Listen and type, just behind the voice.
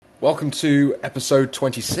Welcome to episode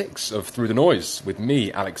 26 of Through the Noise with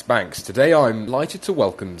me, Alex Banks. Today I'm delighted to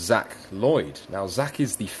welcome Zach Lloyd. Now, Zach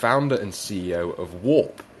is the founder and CEO of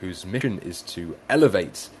Warp, whose mission is to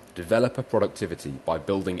elevate developer productivity by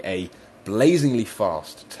building a blazingly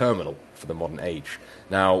fast terminal for the modern age.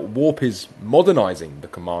 Now, Warp is modernizing the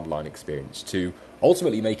command line experience to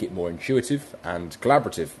ultimately make it more intuitive and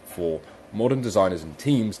collaborative for modern designers and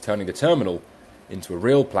teams, turning the terminal into a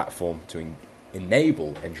real platform to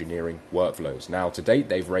enable engineering workflows. Now, to date,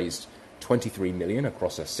 they've raised 23 million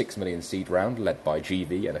across a 6 million seed round led by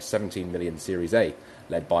GV and a 17 million Series A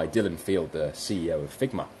led by Dylan Field, the CEO of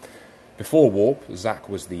Figma. Before Warp, Zach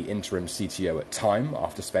was the interim CTO at Time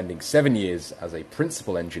after spending 7 years as a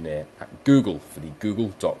principal engineer at Google for the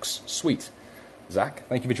Google Docs suite. Zach,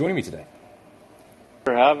 thank you for joining me today.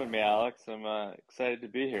 For having me, Alex. I'm excited to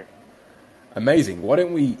be here. Amazing. Why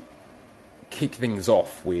don't we kick things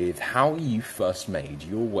off with how you first made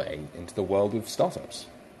your way into the world of startups?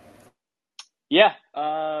 Yeah.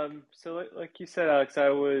 So like you said, Alex, I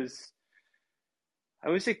was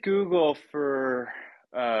at Google for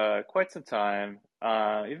quite some time.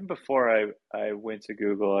 Even before I went to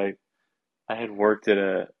Google, I had worked at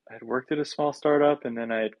a small startup, and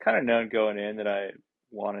then I had kind of known going in that I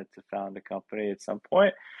wanted to found a company at some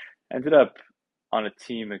point. I ended up on a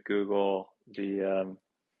team at Google.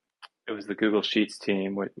 It was the Google Sheets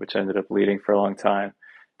team, which I ended up leading for a long time,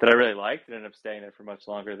 that I really liked. It ended up staying there for much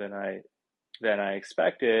longer than I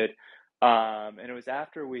expected. And it was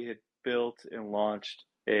after we had built and launched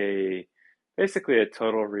basically a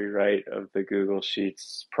total rewrite of the Google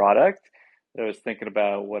Sheets product that I was thinking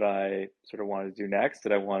about what I sort of wanted to do next.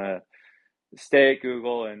 Did I want to stay at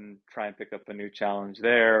Google and try and pick up a new challenge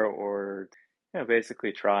there, or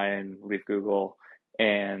basically try and leave Google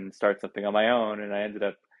and start something on my own? And I ended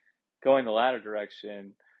up going the latter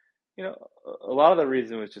direction. A lot of the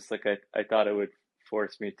reason was just like I thought it would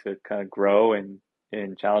force me to kind of grow and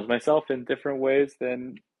challenge myself in different ways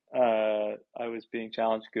than I was being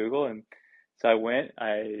challenged at Google. And so I went.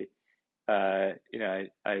 I've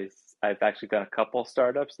actually done a couple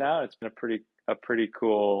startups now. It's been a pretty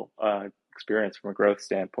cool experience from a growth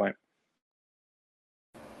standpoint.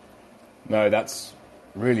 No, that's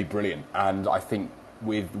really brilliant. And I think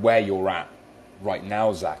with where you're at right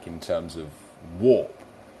now, Zach, in terms of Warp,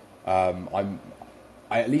 I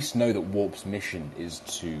at least know that Warp's mission is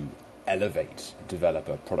to elevate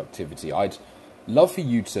developer productivity. I'd love for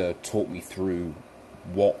you to talk me through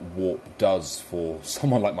what Warp does for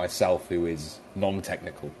someone like myself who is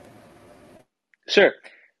non-technical. Sure.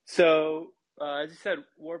 So, as you said,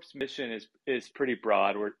 Warp's mission is pretty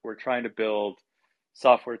broad. We're trying to build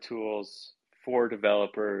software tools for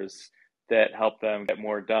developers that help them get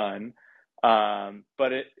more done.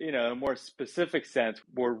 But in a more specific sense,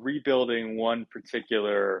 we're rebuilding one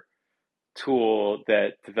particular tool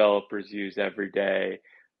that developers use every day,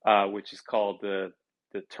 which is called the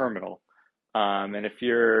terminal. And if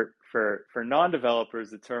you're for non-developers,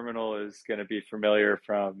 the terminal is going to be familiar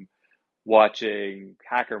from watching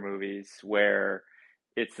hacker movies, where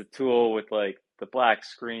it's a tool with like the black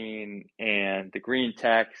screen and the green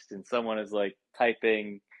text, and someone is like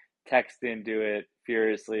typing text into it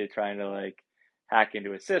furiously, trying to like hack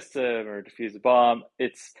into a system or defuse a bomb.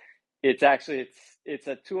 It's actually it's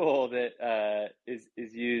a tool that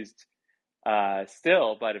is used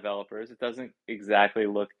still by developers. It doesn't exactly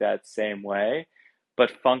look that same way,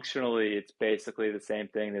 but functionally it's basically the same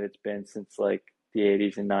thing that it's been since like the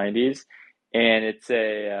 80s and 90s. And it's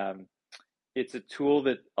a tool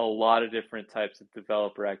that a lot of different types of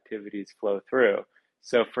developer activities flow through.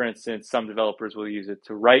 So for instance, some developers will use it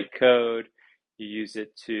to write code. You use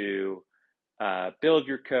it to build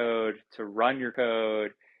your code, to run your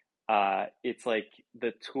code. It's like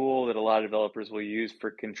the tool that a lot of developers will use for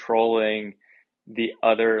controlling the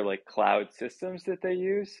other like cloud systems that they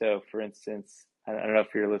use. So for instance, I don't know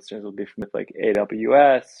if your listeners will be familiar with like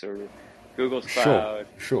AWS or Google's cloud.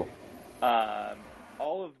 Sure.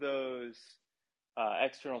 All of those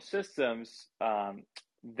external systems,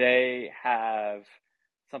 they have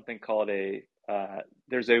something called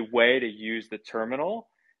there's a way to use the terminal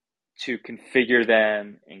to configure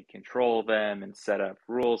them and control them and set up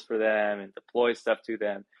rules for them and deploy stuff to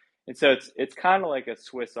them. And so it's kind of like a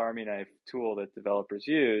Swiss Army knife tool that developers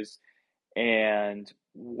use, and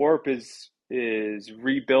Warp is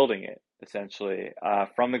rebuilding it essentially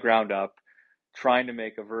from the ground up, trying to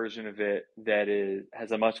make a version of it that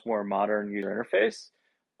has a much more modern user interface,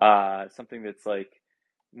 something that's like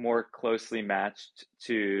more closely matched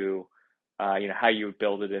to how you would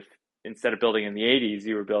build it if instead of building in the 80s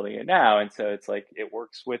you were building it now. And so it's like it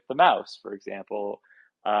works with the mouse, for example,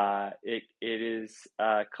 it is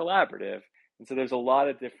collaborative. And so there's a lot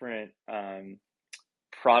of different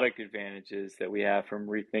product advantages that we have from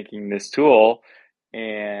rethinking this tool.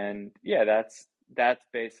 And yeah, that's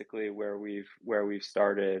basically where we've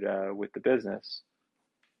started with the business.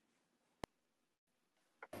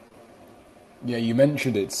 Yeah, you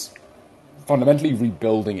mentioned it's fundamentally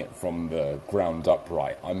rebuilding it from the ground up,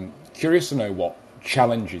 right? I'm curious to know what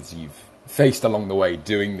challenges you've faced along the way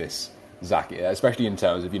doing this, Zach, especially in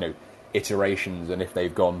terms of, iterations and if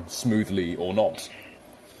they've gone smoothly or not.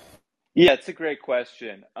 Yeah, it's a great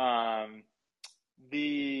question. The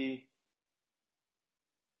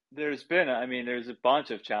there's a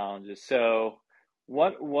bunch of challenges. So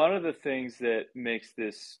one of the things that makes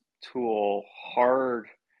this tool hard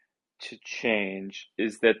to change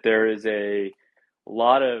is that there is a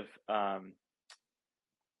lot of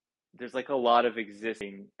there's like a lot of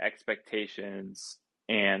existing expectations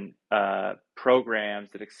and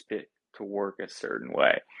programs that expect to work a certain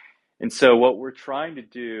way. And so what we're trying to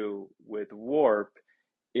do with Warp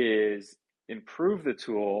is improve the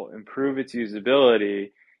tool, improve its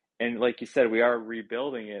usability, and like you said, we are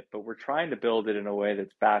rebuilding it, but we're trying to build it in a way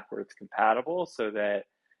that's backwards compatible so that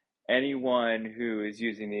anyone who is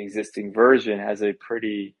using the existing version has a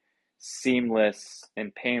pretty seamless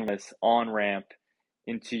and painless on-ramp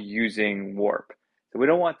into using Warp. So we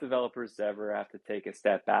don't want developers to ever have to take a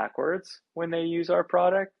step backwards when they use our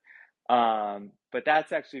product. But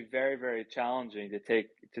that's actually very, very challenging to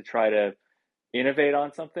try to innovate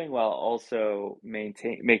on something while also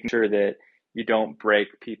making sure that you don't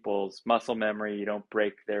break people's muscle memory, you don't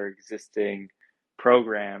break their existing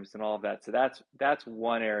programs and all of that. So that's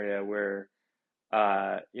one area where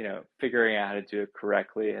figuring out how to do it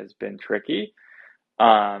correctly has been tricky.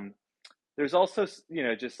 Um, there's also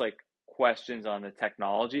just like questions on the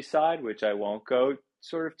technology side, which I won't go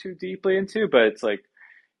sort of too deeply into, but it's like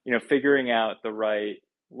figuring out the right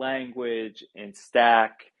language and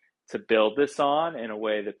stack to build this on in a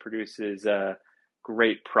way that produces a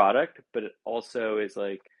great product, but it also is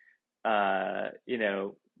like,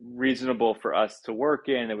 reasonable for us to work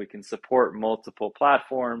in, that we can support multiple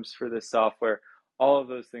platforms for this software. All of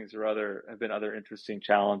those things have been other interesting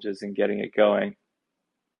challenges in getting it going.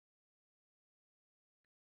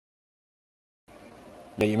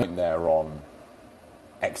 Yeah, you meant there on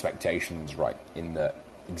expectations, right? In the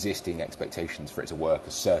existing expectations for it to work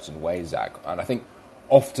a certain way, Zach. And I think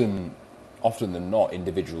often, often than not,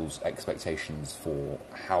 individuals' expectations for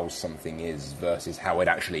how something is versus how it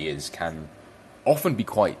actually is can often be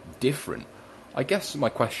quite different. I guess my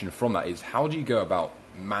question from that is, how do you go about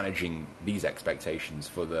managing these expectations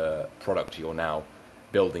for the product you're now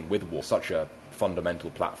building with War, such a fundamental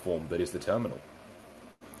platform that is the terminal?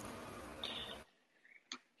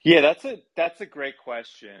 Yeah, that's a great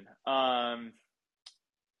question. I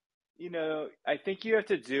think you have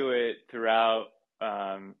to do it throughout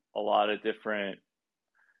a lot of different,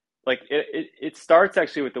 like it starts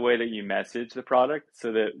actually with the way that you message the product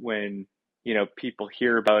so that when people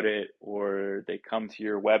hear about it or they come to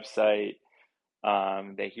your website,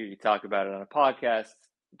 they hear you talk about it on a podcast,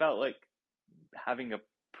 about like having a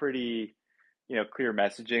pretty clear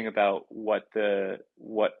messaging about what the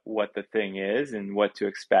thing is and what to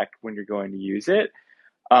expect when you're going to use it.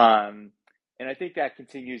 And I think that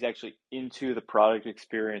continues actually into the product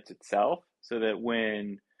experience itself, so that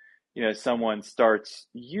when someone starts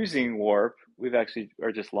using Warp, we've actually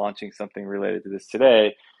are just launching something related to this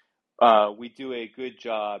today. We do a good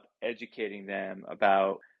job educating them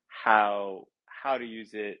about how to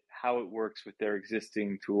use it, how it works with their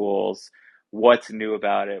existing tools, what's new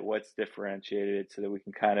about it, what's differentiated, so that we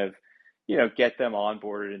can kind of get them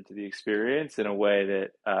onboarded into the experience in a way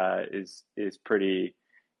that is pretty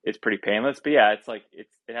it's pretty painless. But yeah, it's like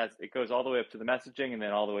it goes all the way up to the messaging and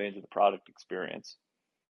then all the way into the product experience.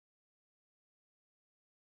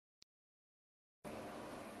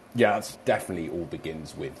 Yeah, that's definitely all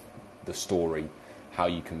begins with the story, how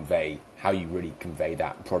you really convey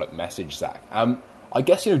that product message, Zach. I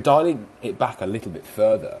guess, dialing it back a little bit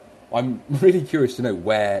further, I'm really curious to know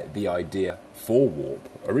where the idea for Warp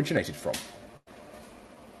originated from.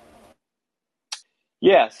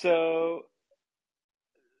 Yeah, so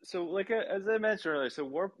like as I mentioned earlier, so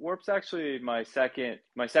Warp's actually my second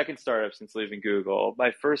startup since leaving Google.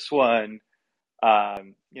 My first one,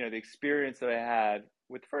 the experience that I had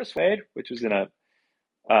with the first one, which was in a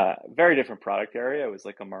very different product area. It was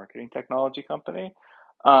like a marketing technology company.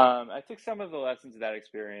 I took some of the lessons of that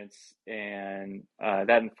experience, and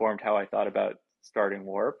that informed how I thought about starting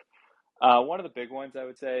Warp. One of the big ones I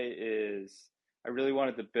would say is I really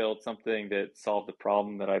wanted to build something that solved the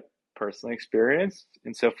problem that I personally experienced.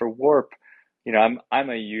 And so for Warp, I'm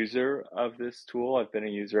a user of this tool. I've been a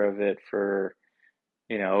user of it for,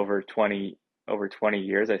 over 20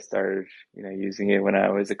 years. I started, using it when I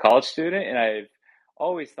was a college student, and I've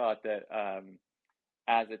always thought that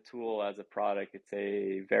as a tool, as a product, it's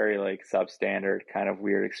a very like substandard kind of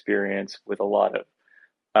weird experience with a lot of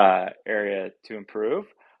area to improve.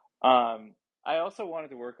 I also wanted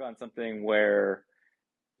to work on something where,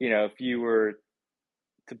 if you were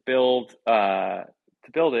to build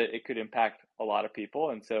it, it could impact a lot of people.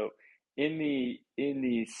 And so in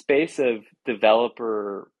the space of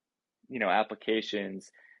developer,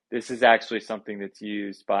 applications, this is actually something that's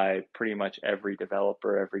used by pretty much every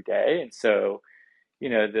developer every day. And so,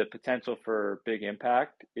 the potential for big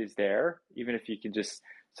impact is there, even if you can just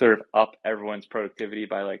sort of up everyone's productivity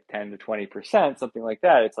by like 10 to 20%, something like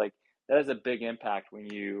that. It's like that has a big impact when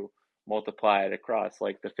you multiply it across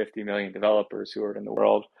like the 50 million developers who are in the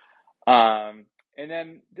world. And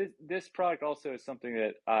then this product also is something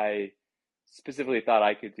that I specifically thought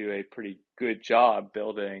I could do a pretty good job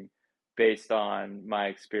building based on my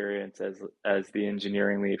experience as the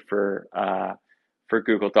engineering lead for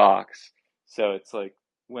Google Docs. So it's like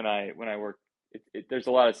when I work, there's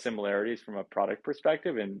a lot of similarities from a product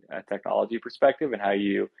perspective and a technology perspective, and how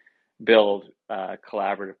you build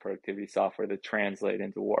collaborative productivity software that translate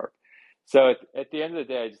into Warp. So at the end of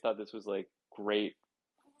the day, I just thought this was like great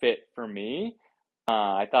fit for me.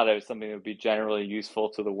 I thought it was something that would be generally useful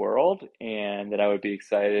to the world, and that I would be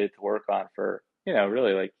excited to work on for,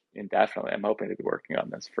 really like indefinitely. I'm hoping to be working on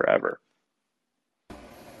this forever.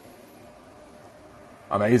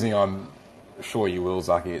 Amazing. I'm sure you will,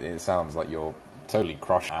 Zach. It sounds like you're totally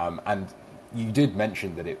crushed. And you did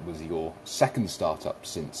mention that it was your second startup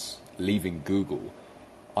since leaving Google.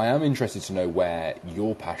 I am interested to know where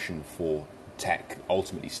your passion for tech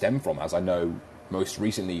ultimately stemmed from, as I know most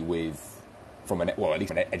recently at least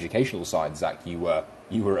from an educational side, Zach, you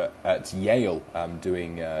were at Yale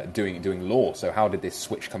doing law. So how did this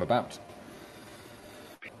switch come about?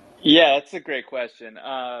 Yeah, that's a great question.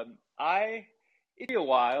 I It took me a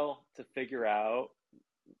while to figure out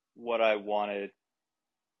what I wanted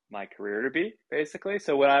my career to be, basically.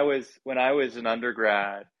 So when I was an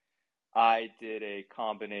undergrad, I did a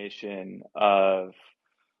combination of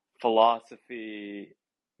philosophy,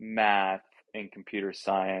 math, and computer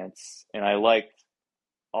science, and I liked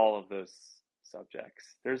all of those subjects.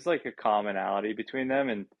 There's like a commonality between them,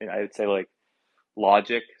 and I would say like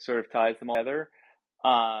logic sort of ties them all together.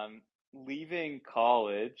 Leaving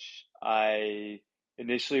college, I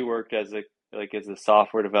initially worked as a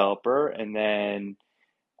software developer, and then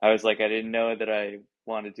I was like, I didn't know that I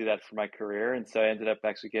wanted to do that for my career, and so I ended up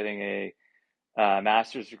actually getting a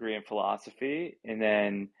master's degree in philosophy, and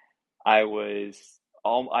then I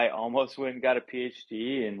almost went and got a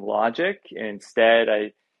PhD in logic, and instead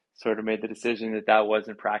I sort of made the decision that that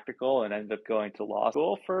wasn't practical, and ended up going to law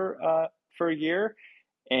school for a year.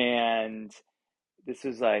 And this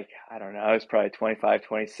was like, I don't know, I was probably 25,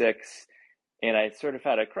 26, and I sort of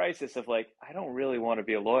had a crisis of like, I don't really want to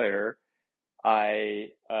be a lawyer. I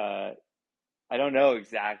I don't know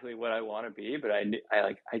exactly what I want to be, but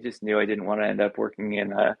I just knew I didn't want to end up working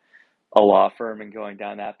in a law firm and going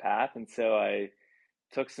down that path. And so I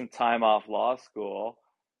took some time off law school.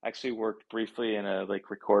 Actually worked briefly in a like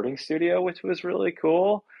recording studio, which was really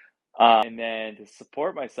cool. And then to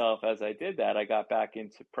support myself as I did that, I got back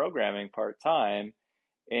into programming part time,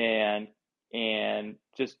 and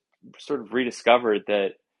just sort of rediscovered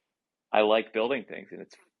that I like building things, and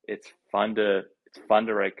it's fun to it's fun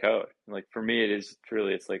to write code. And like for me, it is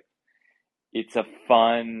truly it's a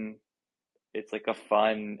fun it's like a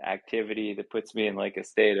fun activity that puts me in like a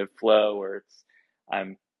state of flow where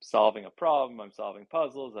I'm solving a problem, I'm solving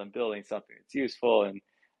puzzles, I'm building something that's useful, and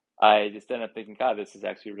I just ended up thinking, God, this is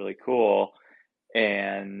actually really cool.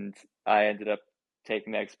 And I ended up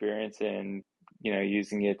taking that experience and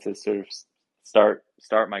using it to sort of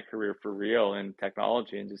start my career for real in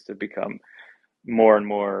technology, and just to become more and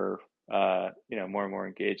more more and more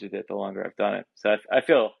engaged with it the longer I've done it. So I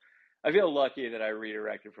feel lucky that I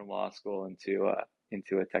redirected from law school into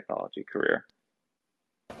a technology career.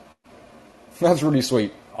 That's really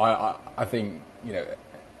sweet. I think,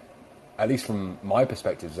 at least from my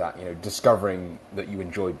perspective, Zach, discovering that you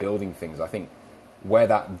enjoy building things, I think where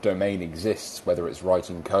that domain exists, whether it's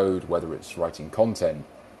writing code, whether it's writing content,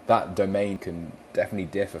 that domain can definitely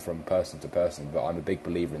differ from person to person. But I'm a big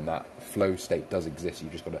believer in that flow state does exist. You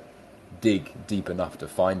just got to dig deep enough to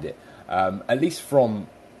find it. At least from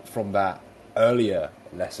that earlier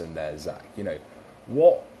lesson there, Zach,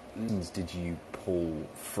 what lessons did you pull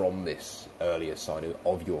from this earlier side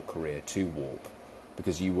of your career to Warp?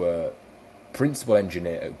 Because you were principal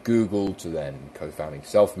engineer at Google to then co-founding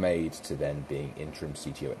Selfmade to then being interim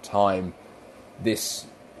CTO at Time. This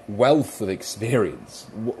wealth of experience.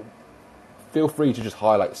 Feel free to just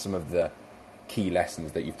highlight some of the key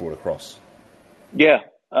lessons that you've brought across. Yeah,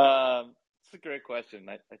 it's a great question.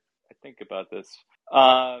 I think about this.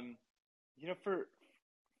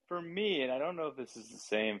 For me, and I don't know if this is the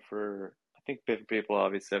same for. I think different people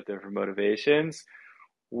obviously have different motivations.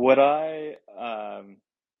 What I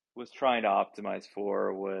was trying to optimize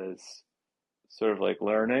for was sort of like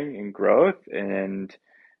learning and growth, and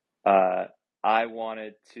uh, I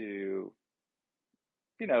wanted to,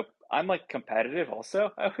 I'm like competitive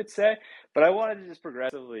also, I would say, but I wanted to just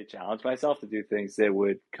progressively challenge myself to do things that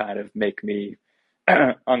would kind of make me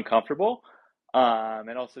uncomfortable,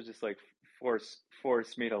 and also just like force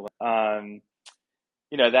me to learn.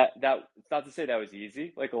 That it's not to say that was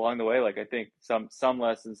easy. Like along the way, like I think some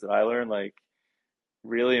lessons that I learned, like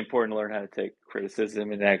really important to learn how to take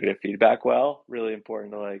criticism and negative feedback well. Really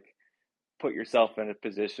important to like put yourself in a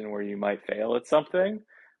position where you might fail at something.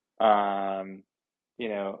 Um,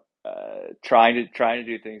 trying to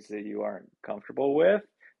do things that you aren't comfortable with.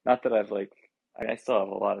 Not that I still have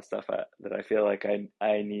a lot of stuff that I feel like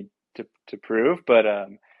I need to prove, but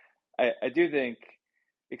I do think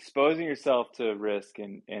exposing yourself to risk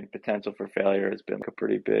and potential for failure has been like a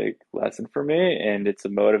pretty big lesson for me, and it's a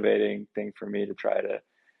motivating thing for me to try to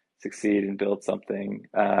succeed and build something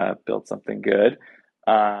good.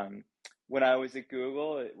 Um, when I was at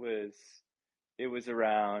Google, it was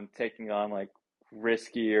around taking on like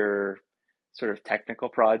riskier sort of technical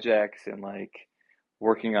projects and like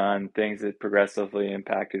working on things that progressively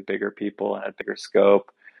impacted bigger people and had bigger scope.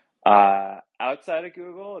 Outside of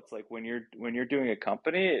Google, it's like when you're doing a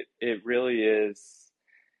company, it really is.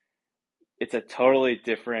 It's a totally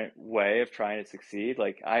different way of trying to succeed.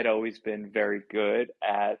 Like I'd always been very good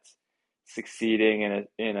at succeeding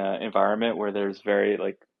in a environment where there's very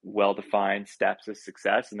like well-defined steps of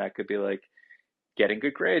success, and that could be like getting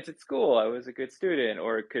good grades at school. I was a good student,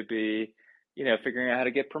 or it could be, figuring out how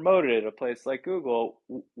to get promoted at a place like Google.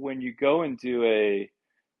 When you go and do a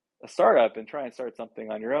startup and try and start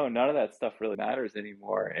something on your own, none of that stuff really matters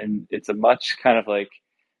anymore. And it's a much kind of like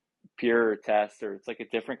pure test, or it's like a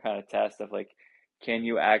different kind of test of like, can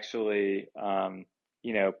you actually,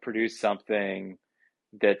 produce something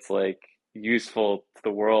that's like useful to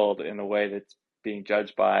the world in a way that's being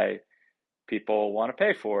judged by people want to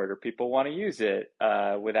pay for it or people want to use it,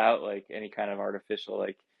 without like any kind of artificial,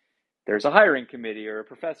 like there's a hiring committee or a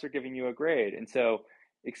professor giving you a grade. And so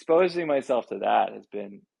exposing myself to that has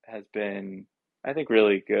been I think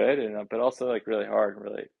really good, and but also like really hard and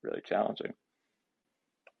really really challenging.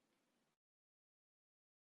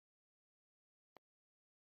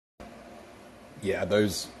 Yeah,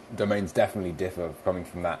 those domains definitely differ coming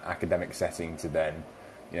from that academic setting to then,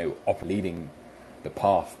 leading the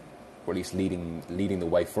path, or at least leading the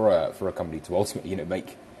way for a company to ultimately,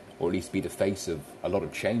 make, or at least be the face of a lot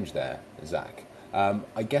of change there, Zach.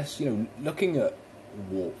 I guess, looking at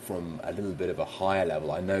Warp from a little bit of a higher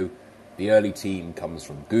level, I know the early team comes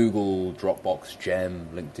from Google, Dropbox, Gem,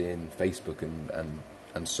 LinkedIn, Facebook,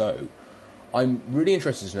 and so. I'm really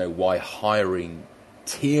interested to know why hiring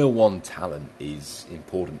tier one talent is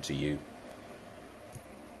important to you.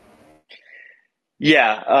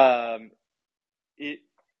 Yeah, it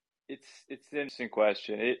it's an interesting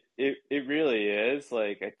question. It really is.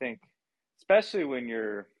 Like I think, especially when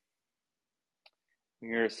you're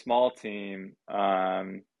a small team, our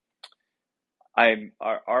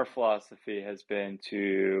philosophy has been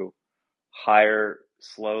to hire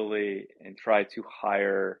slowly and try to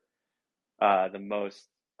hire the most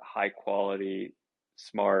high quality,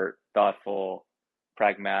 smart, thoughtful,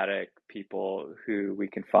 pragmatic people who we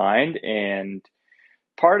can find. And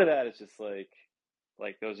part of that is just like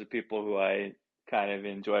those are people who I kind of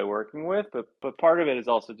enjoy working with, but part of it is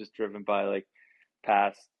also just driven by like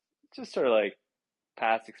past, just sort of like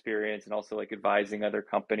past experience, and also like advising other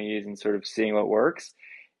companies and sort of seeing what works.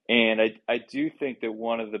 And I do think that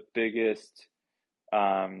one of the biggest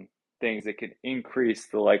um, things that can increase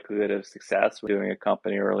the likelihood of success with doing a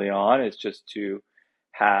company early on is just to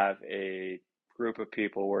have a group of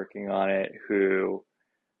people working on it who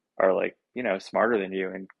are like, smarter than you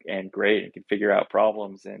and great and can figure out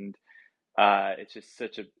problems. And it's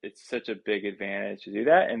such a big advantage to do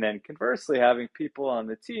that. And then conversely, having people on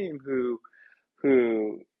the team who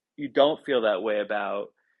you don't feel that way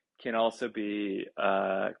about can also be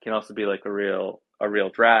like a real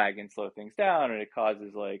drag and slow things down, and it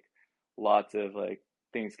causes like lots of like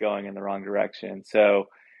things going in the wrong direction. So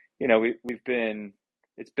we've been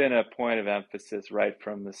it's been a point of emphasis right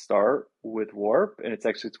from the start with Warp, and it's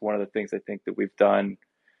one of the things I think that we've done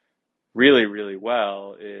really, really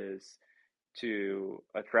well is to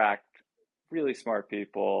attract really smart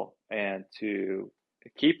people and to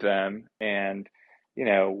keep them and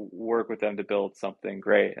work with them to build something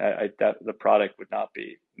great. That the product would not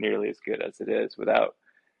be nearly as good as it is without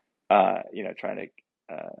trying to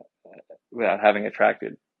without having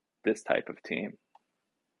attracted this type of team.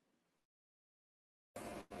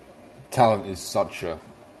 Talent is such a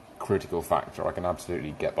critical factor. I can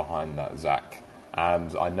absolutely get behind that, Zach.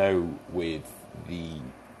 And I know with the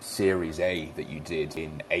Series A that you did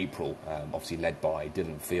in April, obviously led by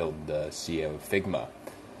Dylan Field, the CEO of Figma,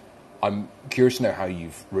 I'm curious to know how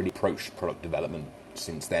you've really approached product development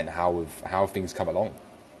since then. How have things come along?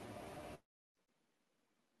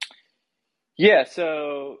 Yeah,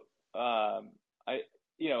 so I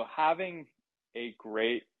having a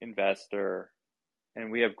great investor,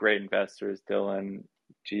 and we have great investors, Dylan,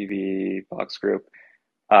 GV, Box Group,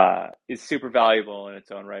 is super valuable in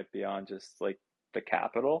its own right beyond just like the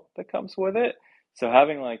capital that comes with it. So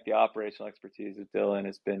having like the operational expertise of Dylan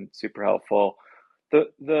has been super helpful.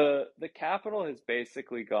 The capital has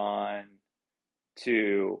basically gone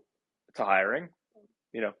to hiring,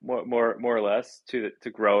 more or less to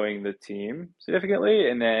growing the team significantly,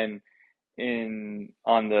 and then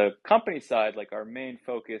on the company side, like our main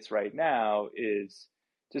focus right now is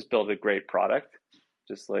just build a great product,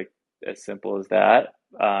 just like as simple as that.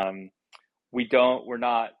 We're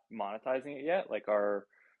not monetizing it yet. Like our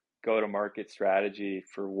go-to-market strategy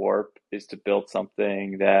for Warp is to build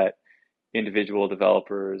something that individual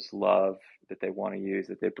developers love, that they want to use,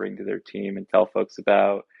 that they bring to their team and tell folks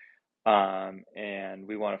about. And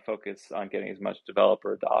we want to focus on getting as much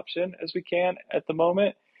developer adoption as we can at the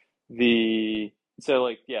moment. The so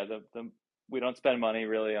like yeah, the we don't spend money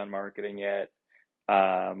really on marketing yet.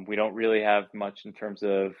 We don't really have much in terms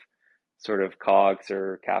of sort of COGS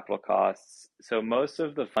or capital costs. So most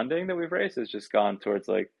of the funding that we've raised has just gone towards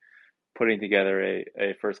like putting together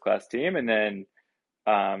a first class team, and then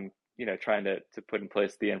trying to put in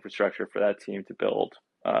place the infrastructure for that team to build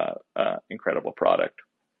incredible product.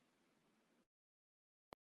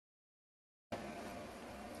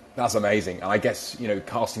 That's amazing. And I guess,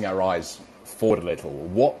 casting our eyes forward a little,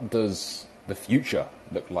 what does the future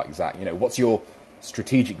look like, Zach? What's your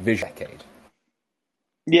strategic vision decade?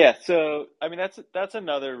 Yeah, so I mean that's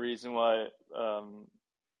another reason why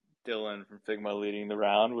Dylan from Figma leading the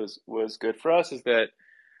round was good for us, is that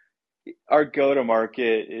our go to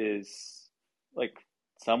market is like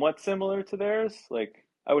somewhat similar to theirs. Like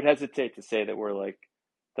I would hesitate to say that we're like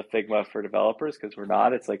the Figma for developers, because we're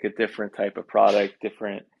not. It's like a different type of product,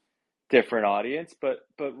 different audience, but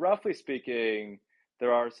roughly speaking,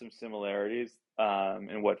 there are some similarities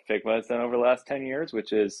in what Figma has done over the last 10 years,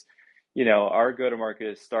 which is, our go-to-market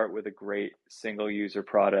is start with a great single user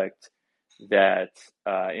product that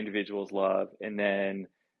individuals love, and then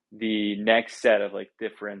the next set of like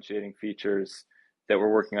differentiating features that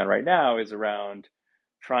we're working on right now is around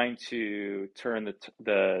trying to turn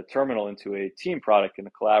the terminal into a team product and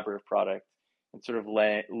a collaborative product, and sort of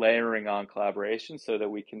layering on collaboration so that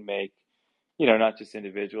we can make not just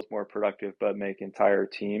individuals more productive, but make entire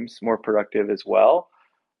teams more productive as well.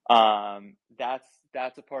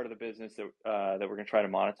 That's a part of the business that we're going to try to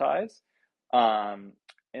monetize,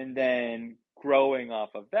 and then growing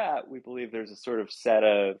off of that, we believe there's a sort of set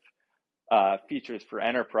of features for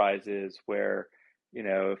enterprises where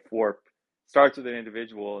if Warp starts with an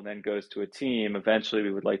individual and then goes to a team, eventually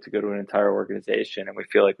we would like to go to an entire organization, and we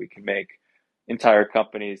feel like we can make entire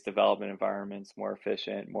companies' development environments more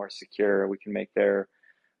efficient, more secure. We can make their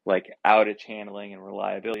like outage handling and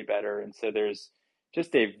reliability better. And so there's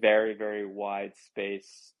just a very, very wide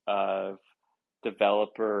space of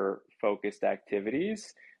developer focused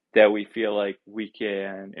activities that we feel like we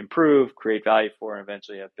can improve, create value for, and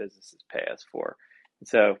eventually have businesses pay us for. And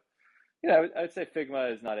so, I would say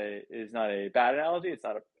Figma is not a bad analogy. It's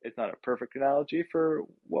not a perfect analogy for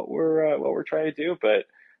what we're trying to do, but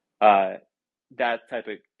that type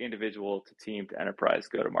of individual to team to enterprise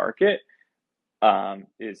go to market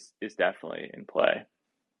is definitely in play.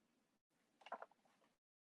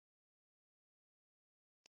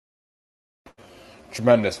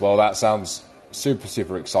 Tremendous. Well, that sounds super,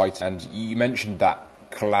 super exciting. And you mentioned that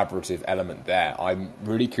collaborative element there. I'm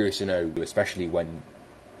really curious to know, especially when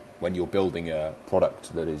you're building a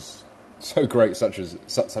product that is so great, such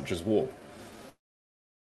as Warp.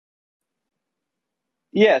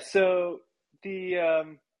 Yeah, so the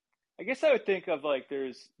I guess I would think of like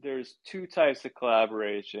there's two types of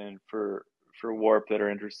collaboration for Warp that are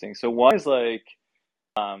interesting. So one is like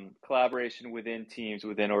collaboration within teams,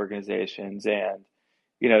 within organizations. And,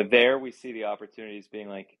 you know, there we see the opportunities being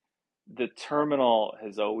like the terminal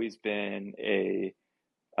has always been a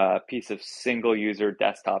piece of single user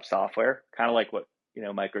desktop software, kind of like what, you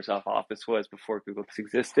know, Microsoft Office was before Google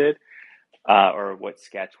existed, or what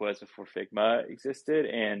Sketch was before Figma existed.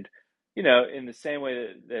 And, you know, in the same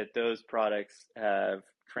way that those products have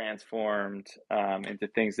transformed into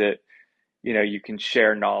things that, you know, you can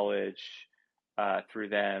share knowledge through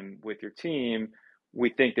them with your team, we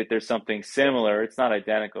think that there's something similar. It's not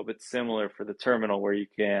identical, but similar for the terminal, where you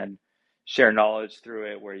can share knowledge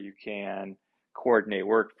through it, where you can coordinate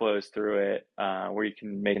workflows through it, where you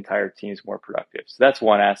can make entire teams more productive. So that's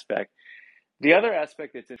one aspect. The other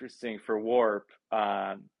aspect that's interesting for Warp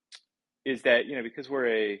is that, you know, because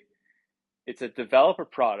it's a developer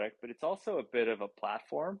product, but it's also a bit of a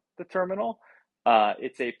platform, the terminal.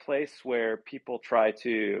 It's a place where people try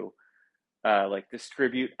to like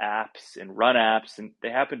distribute apps and run apps, and they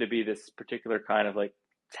happen to be this particular kind of like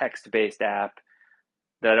text-based app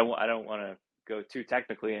that I don't want to go too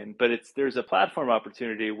technically in, but there's a platform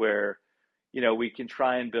opportunity where, you know, we can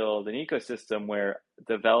try and build an ecosystem where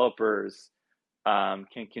developers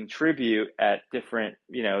can contribute at different,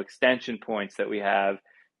 you know, extension points that we have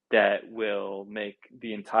that will make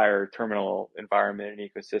the entire terminal environment and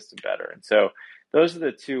ecosystem better. And so those are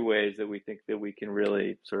the two ways that we think that we can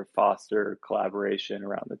really sort of foster collaboration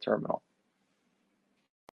around the terminal.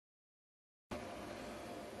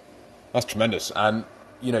 That's tremendous. And,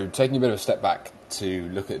 you know, taking a bit of a step back to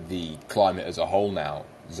look at the climate as a whole now,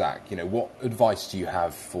 Zach, you know, what advice do you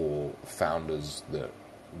have for founders that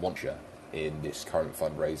want you in this current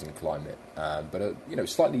fundraising climate, but are, you know,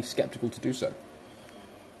 slightly skeptical to do so?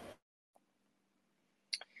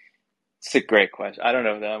 It's a great question. I don't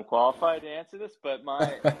know that I'm qualified to answer this, but my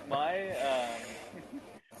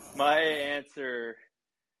answer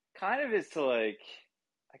kind of is to like,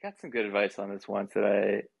 I got some good advice on this once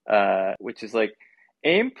that which is like,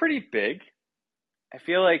 aim pretty big. I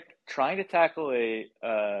feel like trying to tackle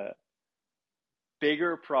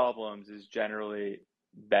bigger problems is generally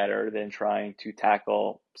better than trying to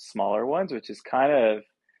tackle smaller ones, which is kind of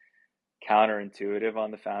counterintuitive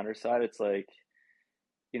on the founder side. It's like,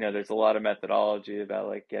 you know, there's a lot of methodology about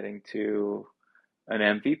like getting to an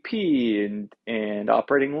MVP and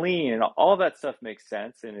operating lean, and all that stuff makes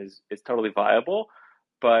sense and is totally viable.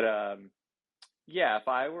 But yeah, if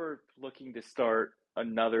I were looking to start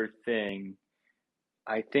another thing,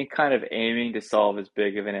 I think kind of aiming to solve as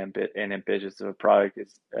big of an ambitious of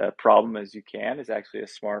a problem as you can is actually a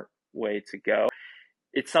smart way to go.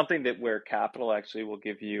 It's something that where capital actually will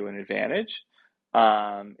give you an advantage.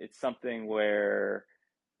 It's something where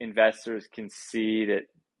investors can see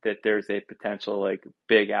that there's a potential like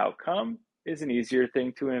big outcome is an easier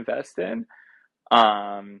thing to invest in.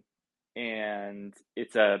 And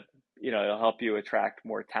it's you know, it'll help you attract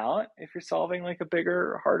more talent if you're solving like a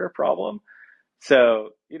bigger, harder problem.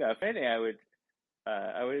 So, you know, if anything, I would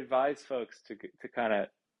advise folks to kind of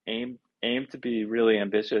aim to be really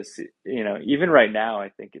ambitious. You know, even right now, I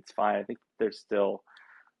think it's fine. I think there's still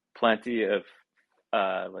plenty of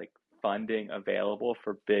like funding available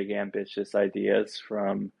for big, ambitious ideas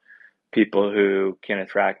from people who can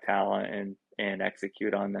attract talent and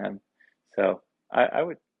execute on them. So I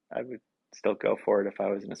would still go for it if I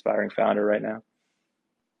was an aspiring founder right now.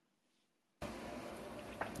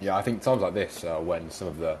 Yeah, I think times like this, when some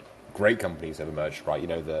of the great companies have emerged, right? You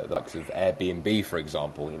know, the likes of Airbnb, for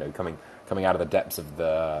example, you know, coming out of the depths of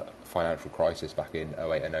the financial crisis back in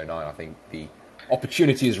 08 and 09, I think the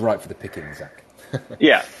opportunity is right for the picking, Zach.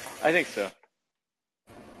 Yeah, I think so.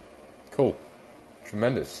 Cool.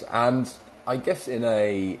 Tremendous. And I guess in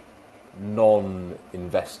a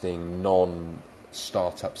non-investing,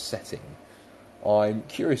 non-startup setting, I'm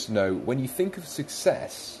curious to know, when you think of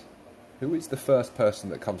success, who is the first person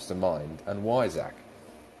that comes to mind, and why, Zach?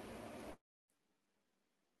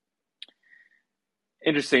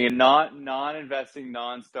 Interesting. And non-investing,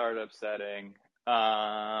 non-startup setting.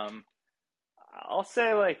 I'll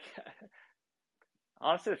say like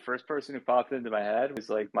honestly, the first person who popped into my head was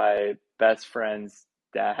like my best friend's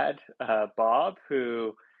dad, Bob,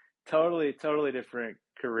 who totally different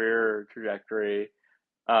career trajectory.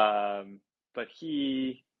 But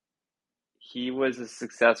he was a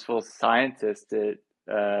successful scientist at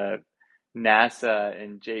NASA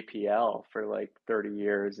and JPL for like 30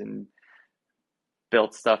 years and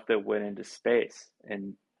built stuff that went into space.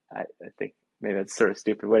 And I think maybe that's sort of a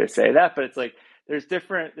stupid way to say that, but it's like there's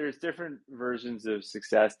different versions of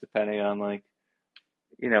success depending on like,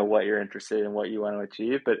 you know, what you're interested in, what you want to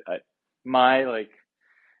achieve. But my like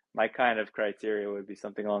my kind of criteria would be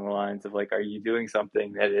something along the lines of like, are you doing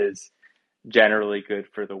something that is generally good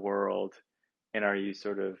for the world, and are you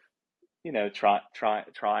sort of,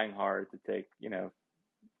 trying hard to take,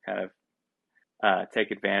 kind of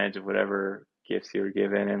take advantage of whatever gifts you were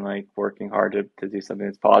given, and like working hard to do something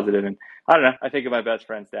that's positive. And I don't know. I think of my best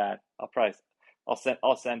friend's dad.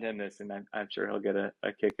 I'll send him this, and I'm sure he'll get a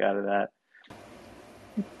kick out of that.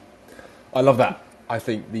 I love that. I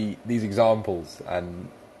think these examples, and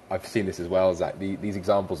I've seen this as well, Zach. These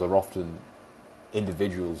examples are often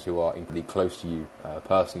individuals who are incredibly close to you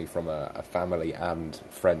personally from a family and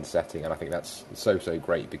friend setting, and I think that's so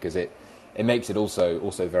great because it makes it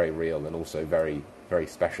also very real and also very very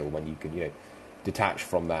special when you can detach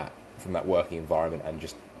from that working environment and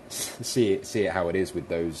just see it how it is with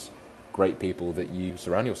those great people that you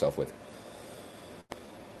surround yourself with.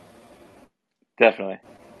 Definitely.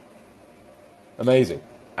 Amazing.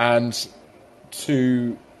 And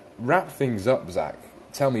to wrap things up, Zach,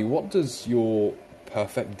 tell me, what does your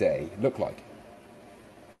perfect day look like?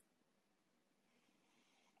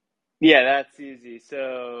 Yeah, that's easy.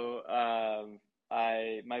 So,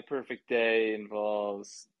 my perfect day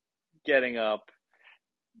involves getting up,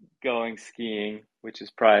 going skiing, which is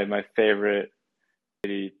probably my favorite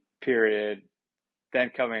period, then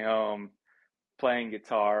coming home, playing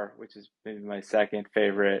guitar, which is maybe my second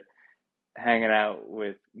favorite, hanging out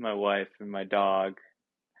with my wife and my dog,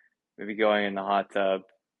 maybe going in the hot tub,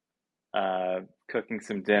 cooking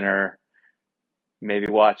some dinner, maybe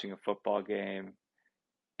watching a football game,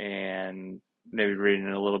 and maybe reading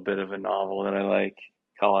a little bit of a novel that I like,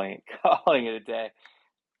 calling it a day.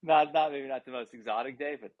 Maybe not the most exotic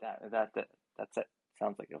day, but that's it.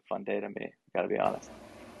 Sounds like a fun day to me. Got to be honest.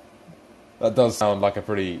 That does sound like a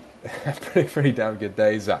pretty pretty damn good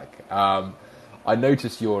day, Zach. I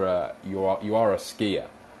noticed you are a skier.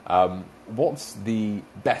 What's the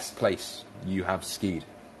best place you have skied?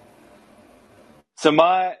 So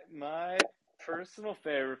my personal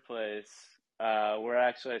favorite place, where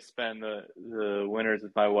actually I spend the winters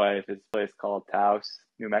with my wife, is a place called Taos,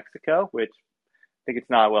 New Mexico, which I think it's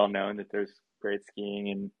not well known that there's great skiing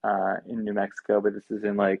in New Mexico, but this is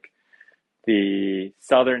in like the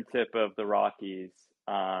southern tip of the Rockies.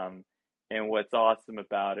 And what's awesome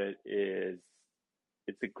about it is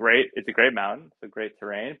it's a great mountain, it's a great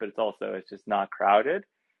terrain, but it's just not crowded,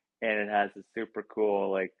 and it has a super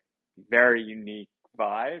cool, like very unique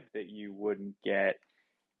vibe that you wouldn't get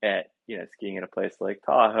at skiing in a place like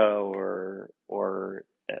Tahoe or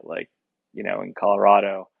at like in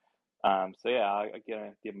Colorado. So yeah, I'm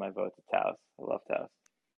gonna give my vote to Taos. I love Taos.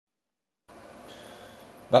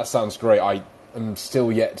 That sounds great. I am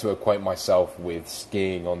still yet to acquaint myself with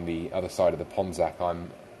skiing on the other side of the pond, Zach. I'm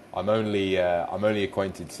only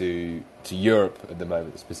acquainted to Europe at the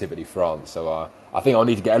moment, specifically France. So I think I'll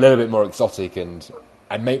need to get a little bit more exotic and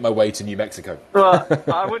make my way to New Mexico. Well,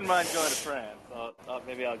 I wouldn't mind going to France.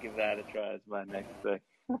 Maybe I'll give that a try as my next thing.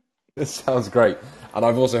 This sounds great. And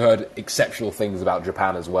I've also heard exceptional things about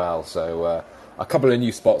Japan as well. So a couple of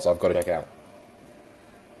new spots I've got to check out.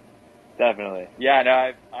 Definitely. Yeah,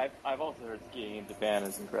 no, I've also heard skiing in Japan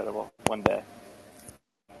is incredible. One day.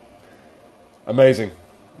 Amazing.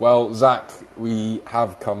 Well, Zach, we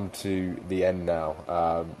have come to the end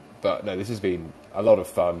now. But no, this has been a lot of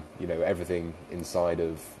fun. Everything inside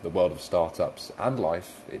of the world of startups and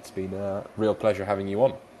life. It's been a real pleasure having you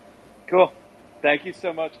on. Cool. Thank you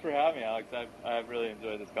so much for having me, Alex. I've really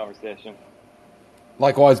enjoyed this conversation.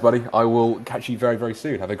 Likewise, buddy. I will catch you very, very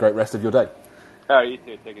soon. Have a great rest of your day. All right, you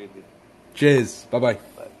too. Take it easy. Cheers. Bye-bye.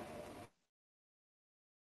 Bye.